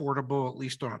cars affordable, at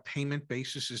least on a payment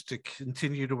basis, is to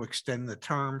continue to extend the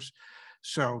terms.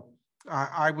 So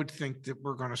I would think that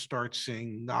we're going to start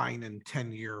seeing 9 and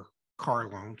 10-year car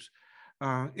loans.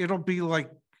 It'll be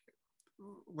like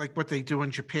what they do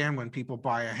in Japan. When people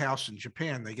buy a house in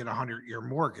Japan, they get a 100-year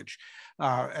mortgage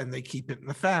and they keep it in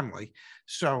the family.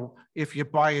 So if you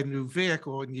buy a new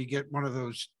vehicle and you get one of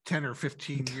those 10 or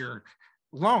 15-year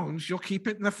loans, you'll keep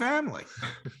it in the family.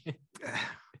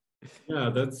 Yeah,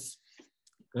 that's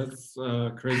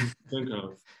crazy to think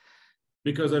of.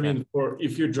 Because I mean,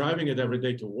 if you're driving it every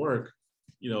day to work,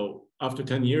 you know, after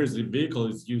 10 years, the vehicle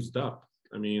is used up.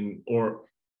 I mean, or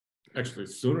actually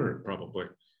sooner, probably.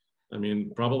 I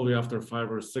mean, probably after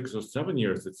 5 or 6 or 7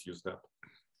 years, it's used up.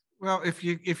 Well, if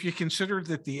you consider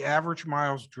that the average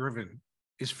miles driven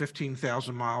is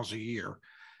 15,000 miles a year,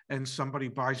 and somebody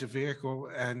buys a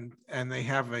vehicle and they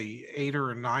have a 8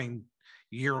 or a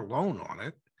 9-year loan on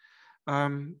it,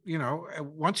 you know,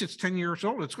 once it's 10 years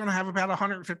old, it's going to have about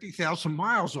 150,000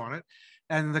 miles on it,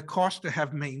 and the cost to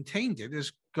have maintained it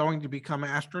is going to become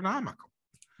astronomical.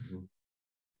 Mm-hmm.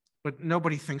 But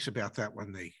nobody thinks about that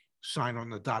when they sign on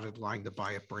the dotted line to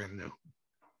buy it brand new.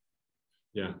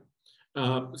 Yeah.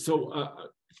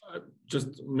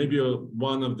 Just maybe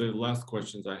one of the last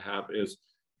questions I have is,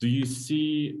 do you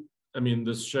see, I mean,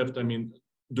 this shift, I mean,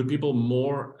 do people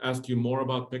ask you more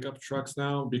about pickup trucks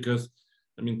now? Because,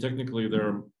 I mean, technically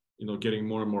they're, you know, getting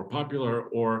more and more popular,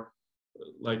 or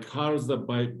like, how is the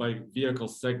by vehicle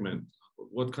segment?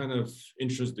 What kind of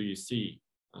interest do you see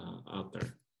out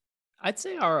there? I'd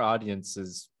say our audience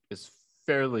is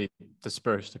fairly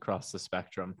dispersed across the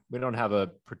spectrum. We don't have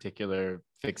a particular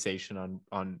fixation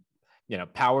on you know,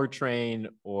 powertrain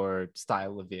or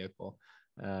style of vehicle.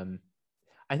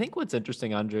 I think what's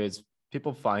interesting, Andre, is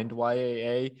people find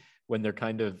YAA when they're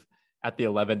kind of at the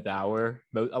 11th hour.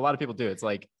 A lot of people do. It's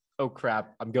like, oh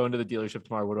crap, I'm going to the dealership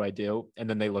tomorrow. What do I do? And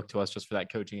then they look to us just for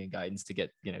that coaching and guidance to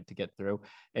get through.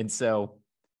 And so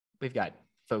we've got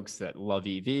folks that love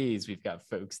EVs. We've got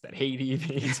folks that hate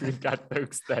EVs. We've got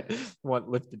folks that want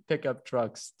lifted pickup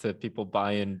trucks to people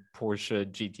buying Porsche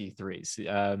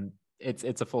GT3s.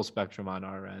 It's a full spectrum on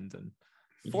our end. And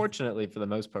fortunately, for the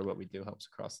most part, what we do helps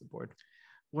across the board.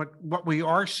 What we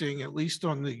are seeing, at least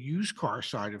on the used car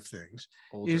side of things,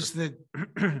 Older. is that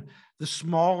the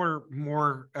smaller,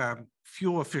 more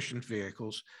fuel efficient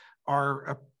vehicles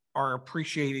are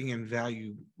appreciating in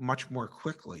value much more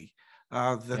quickly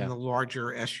than the larger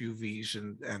SUVs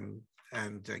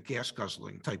and gas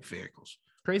guzzling type vehicles.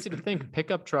 Crazy to think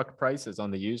pickup truck prices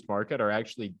on the used market are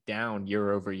actually down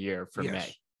year over year for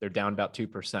May. They're down about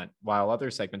 2%, while other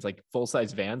segments like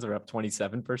full-size vans are up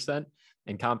 27%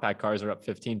 and compact cars are up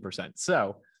 15%.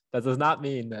 So that does not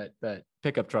mean that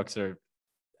pickup trucks are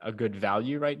a good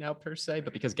value right now per se,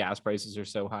 but because gas prices are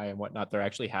so high and whatnot, there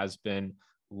actually has been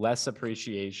less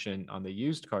appreciation on the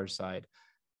used car side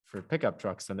for pickup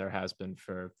trucks than there has been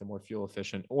for the more fuel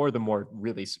efficient or the more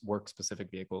really work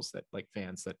specific vehicles that like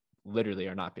vans that literally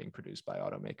are not being produced by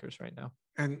automakers right now.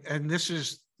 And this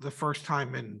is the first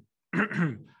time in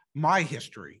my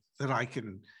history that I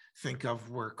can think of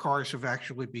where cars have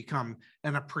actually become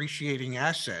an appreciating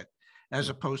asset as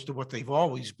opposed to what they've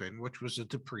always been, which was a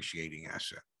depreciating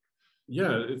asset.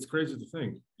 Yeah, it's crazy to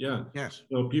think. Yeah. Yes.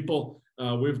 So people,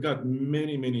 we've got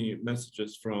many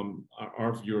messages from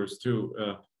our viewers too.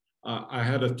 I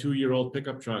had a 2-year-old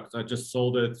pickup truck. I just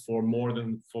sold it for more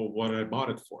than for what I bought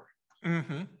it for.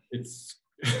 Mm-hmm. It's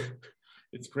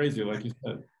it's crazy, like you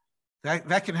said.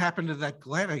 That can happen to that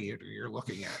Gladiator you're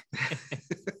looking at.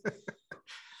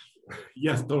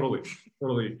 Yes, totally.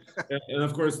 And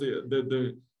of course,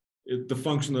 the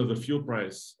function of the fuel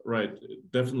price, right,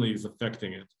 definitely is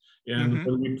affecting it. And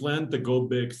when we planned the Go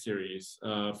Big series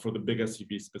for the big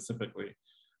SUV specifically,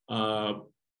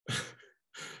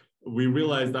 we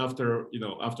realized after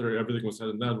everything was said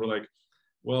and done, we're like,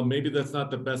 well, maybe that's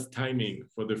not the best timing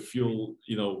for the fuel,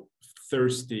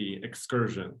 thirsty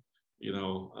excursion.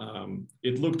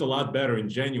 It looked a lot better in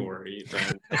January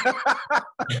than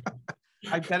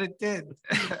I bet it did.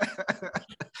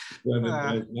 than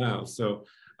it is now. So,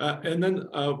 and then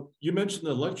you mentioned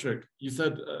electric. You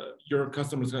said your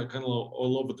customers are kind of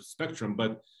all over the spectrum,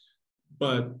 but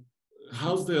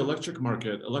how's the electric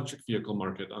vehicle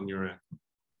market on your end?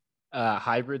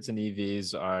 Hybrids and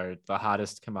EVs are the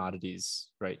hottest commodities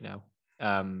right now.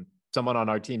 Someone on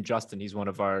our team, Justin, he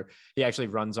actually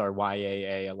runs our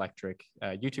YAA electric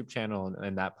YouTube channel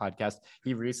and that podcast.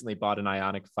 He recently bought an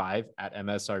Ioniq 5 at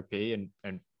MSRP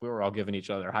and we were all giving each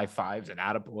other high fives and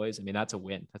attaboys. I mean, that's a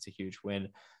win. That's a huge win.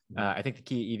 I think the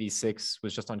Kia EV6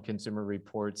 was just on Consumer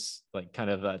Reports, like kind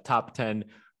of top 10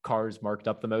 cars marked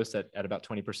up the most at about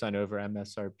 20% over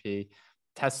MSRP.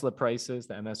 Tesla prices,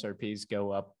 the MSRPs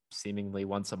go up seemingly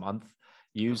once a month.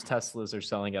 Used Teslas are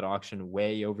selling at auction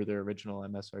way over their original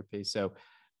MSRP. So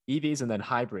EVs and then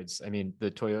hybrids. I mean,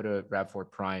 the Toyota RAV4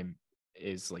 Prime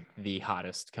is like the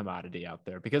hottest commodity out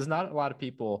there because not a lot of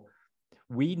people,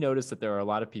 we notice that there are a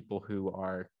lot of people who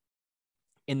are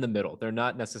in the middle. They're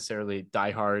not necessarily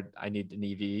diehard, I need an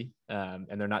EV,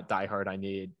 and they're not diehard, I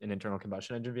need an internal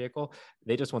combustion engine vehicle.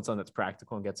 They just want something that's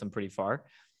practical and gets them pretty far.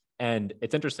 And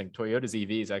it's interesting, Toyota's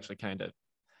EVs actually kind of,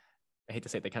 I hate to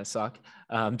say it, they kind of suck,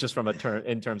 just from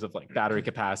in terms of like battery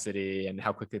capacity and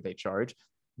how quickly they charge.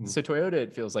 So Toyota,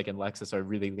 it feels like, and Lexus are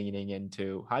really leaning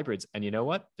into hybrids. And you know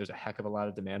what? There's a heck of a lot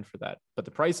of demand for that. But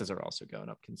the prices are also going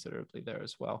up considerably there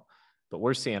as well. But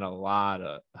we're seeing a lot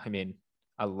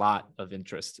of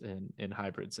interest in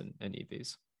hybrids and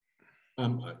EVs.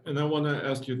 And I want to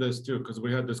ask you this too, because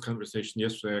we had this conversation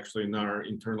yesterday, actually, in our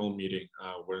internal meeting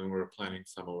when we were planning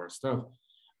some of our stuff.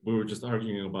 We were just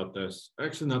arguing about this,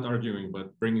 actually not arguing,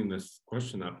 but bringing this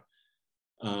question up.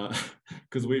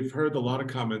 Because we've heard a lot of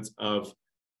comments of,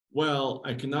 well,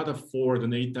 I cannot afford an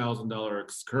 $8,000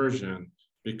 excursion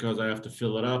because I have to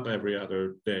fill it up every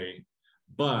other day,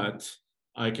 but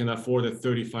I can afford a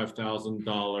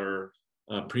 $35,000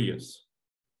 Prius.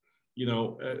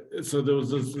 So there was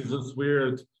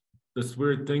this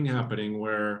weird thing happening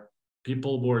where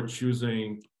people were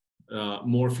choosing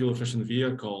more fuel efficient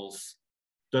vehicles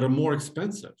that are more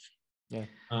expensive. Yeah.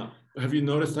 Have you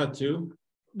noticed that too?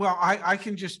 Well, I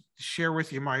can just share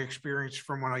with you my experience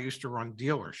from when I used to run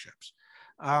dealerships.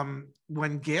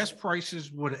 When gas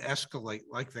prices would escalate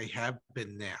like they have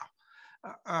been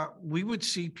now, we would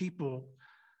see people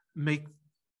make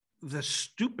the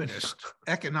stupidest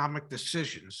economic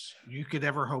decisions you could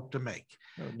ever hope to make.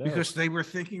 Oh, no. Because they were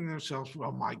thinking to themselves,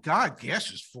 well, my God,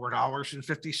 gas is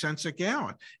 $4.50 a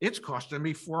gallon. It's costing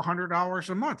me $400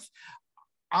 a month.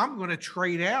 I'm going to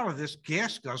trade out of this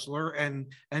gas guzzler and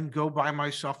go buy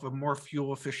myself a more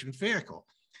fuel efficient vehicle.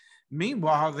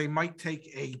 Meanwhile, they might take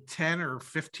a $10,000 or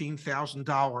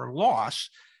 $15,000 loss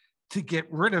to get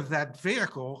rid of that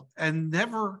vehicle and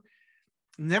never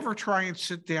try and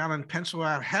sit down and pencil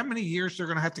out how many years they're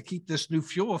going to have to keep this new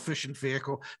fuel efficient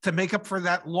vehicle to make up for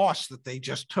that loss that they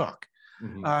just took.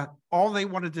 All they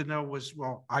wanted to know was,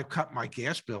 well, I cut my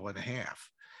gas bill in half.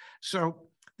 So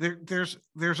there's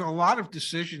a lot of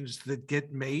decisions that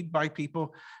get made by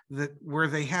people where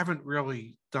they haven't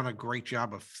really done a great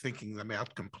job of thinking them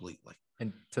out completely.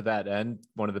 And to that end,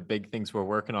 one of the big things we're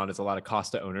working on is a lot of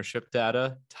cost of ownership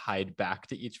data tied back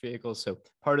to each vehicle. So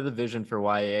part of the vision for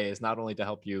YAA is not only to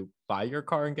help you buy your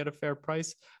car and get a fair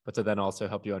price, but to then also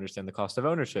help you understand the cost of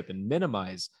ownership and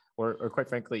minimize or quite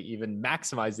frankly, even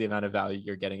maximize the amount of value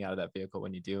you're getting out of that vehicle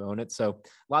when you do own it. So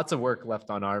lots of work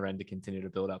left on our end to continue to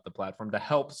build out the platform to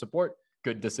help support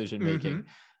good decision making.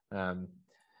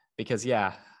 Because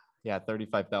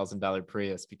 $35,000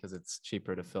 Prius because it's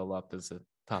cheaper to fill up is a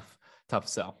tough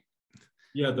sell.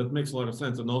 Yeah, that makes a lot of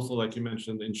sense. And also, like you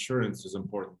mentioned, insurance is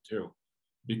important too,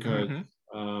 because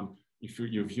if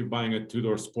you're buying a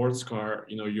two-door sports car,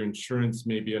 your insurance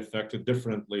may be affected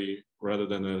differently rather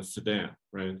than a sedan,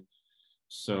 right?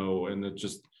 So, a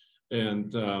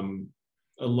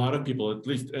lot of people, at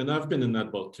least, and I've been in that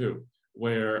boat too,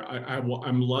 where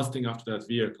I'm lusting after that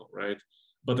vehicle, right?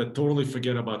 But I totally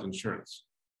forget about insurance,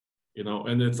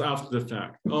 and it's after the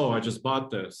fact. Oh, I just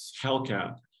bought this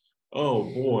Hellcat. Oh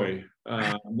boy,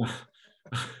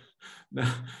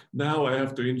 now I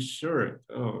have to insure it.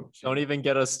 Oh, geez. Don't even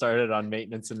get us started on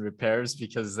maintenance and repairs,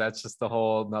 because that's just a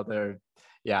whole nother.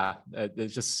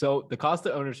 It's just the cost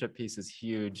of ownership piece is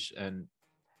huge, and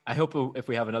I hope if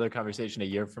we have another conversation a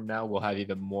year from now, we'll have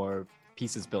even more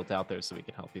pieces built out there so we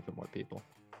can help even more people.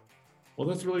 Well,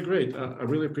 that's really great. I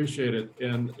really appreciate it.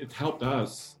 And it helped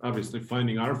us, obviously,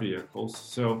 finding our vehicles.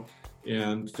 So,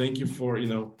 and thank you for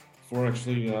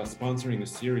actually sponsoring the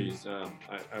series. I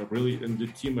really, and the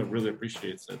team really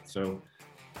appreciates it. So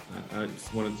I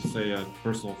just wanted to say a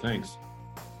personal thanks.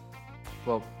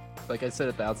 Well, like I said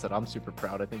at the outset, I'm super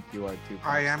proud. I think you are too.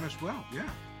 I am as well, yeah.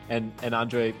 And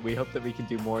Andre, we hope that we can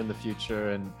do more in the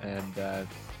future. And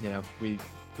we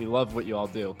love what you all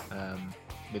do.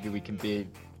 Maybe we can be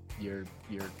your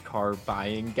car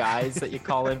buying guys that you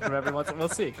call in from every once in a while.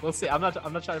 We'll see. I'm not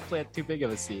trying to plant too big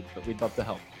of a seed, but we'd love to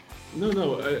help.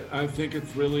 No, I think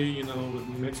it's really,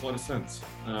 it makes a lot of sense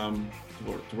to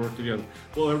work together.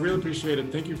 Well, I really appreciate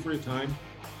it. Thank you for your time.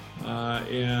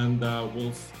 And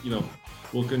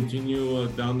we'll continue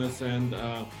down this end.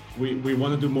 We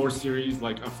want to do more series,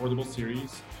 like affordable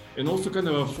series, and also kind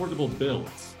of affordable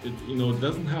builds. It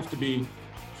doesn't have to be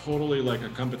totally like a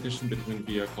competition between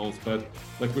vehicles, but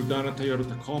like we've done a Toyota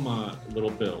Tacoma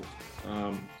little build,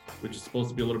 which is supposed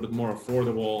to be a little bit more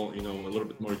affordable, a little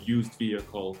bit more used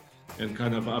vehicle, and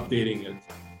kind of updating it,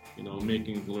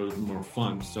 making it a little bit more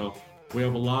fun. So we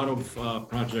have a lot of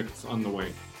projects on the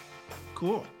way.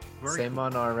 Cool. Same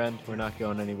on our end. We're not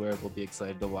going anywhere. We'll be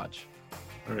excited to watch.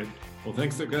 All right. Well,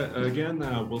 thanks again.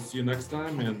 We'll see you next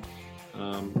time, and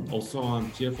also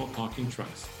on TFL Talking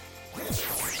Trucks.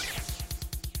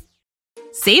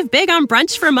 Save big on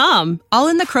brunch for mom, all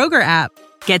in the Kroger app.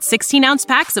 Get 16-ounce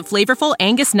packs of flavorful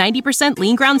Angus 90%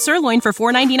 lean ground sirloin for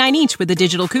 $4.99 each with a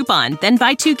digital coupon. Then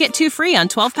buy 2, get 2 free on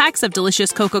 12 packs of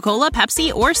delicious Coca-Cola,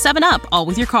 Pepsi, or 7-Up, all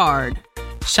with your card.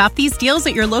 Shop these deals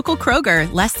at your local Kroger,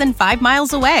 less than 5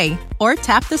 miles away. Or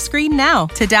tap the screen now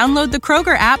to download the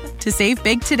Kroger app to save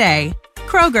big today.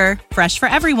 Kroger, fresh for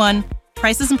everyone.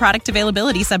 Prices and product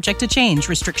availability subject to change.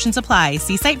 Restrictions apply.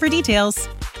 See site for details.